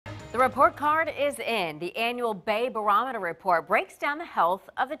report card is in. The annual Bay Barometer report breaks down the health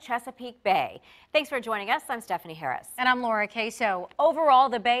of the Chesapeake Bay. Thanks for joining us. I'm Stephanie Harris. And I'm Laura Queso. Overall,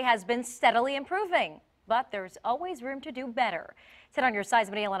 the Bay has been steadily improving, but there's always room to do better. Sit on your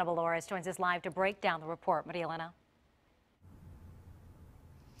sides. Marielena Balouris joins us live to break down the report. Marielena.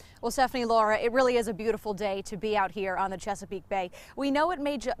 Well, Stephanie, Laura, it really is a beautiful day to be out here on the Chesapeake Bay. We know it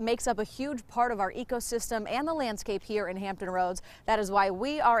makes up a huge part of our ecosystem and the landscape here in Hampton Roads. That is why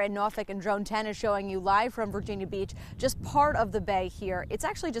we are in Norfolk, and Drone 10 is showing you live from Virginia Beach, just part of the bay here. It's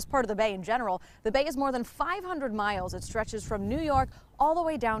actually just part of the bay in general. The bay is more than 500 miles. It stretches from New York all the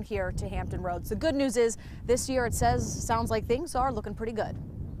way down here to Hampton Roads. The good news is this year sounds like things are looking pretty good.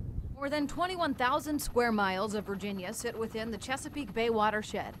 More than 21,000 square miles of Virginia sit within the Chesapeake Bay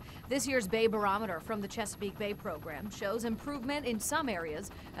watershed. This year's Bay Barometer from the Chesapeake Bay program shows improvement in some areas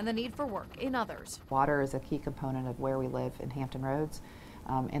and the need for work in others. Water is a key component of where we live in Hampton Roads,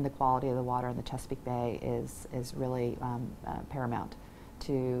 and the quality of the water in the Chesapeake Bay is really paramount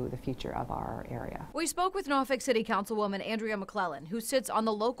to the future of our area. We spoke with Norfolk City Councilwoman Andrea McClellan, who sits on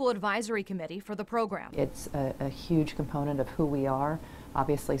the local advisory committee for the program. It's a huge component of who we are.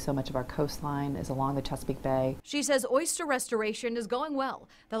 Obviously, so much of our coastline is along the Chesapeake Bay. She says oyster restoration is going well.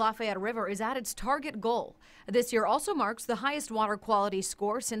 The Lafayette River is at its target goal. This year also marks the highest water quality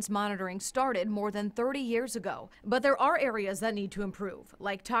score since monitoring started more than 30 years ago. But there are areas that need to improve,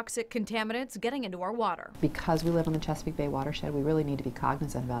 like toxic contaminants getting into our water. Because we live on the Chesapeake Bay watershed, we really need to be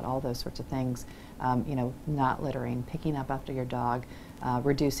cognizant about all those sorts of things. Not littering, picking up after your dog,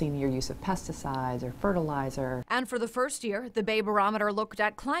 reducing your use of pesticides or fertilizer. And for the first year, the Bay Barometer looked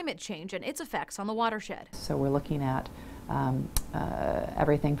at climate change and its effects on the watershed. So we're looking at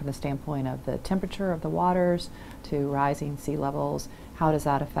everything from the standpoint of the temperature of the waters to rising sea levels. How does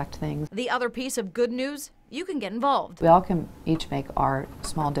that affect things? The other piece of good news, you can get involved. We all can each make our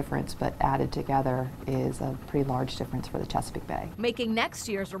small difference, but added together is a pretty large difference for the Chesapeake Bay, making next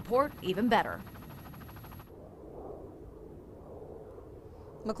year's report even better.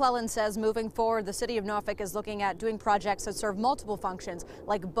 McClellan says moving forward, the city of Norfolk is looking at doing projects that serve multiple functions,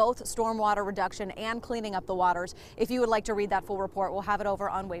 like both stormwater reduction and cleaning up the waters. If you would like to read that full report, we'll have it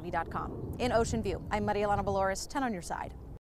over on wavy.com. In Ocean View, I'm Marielena Balouris, 10 on your side.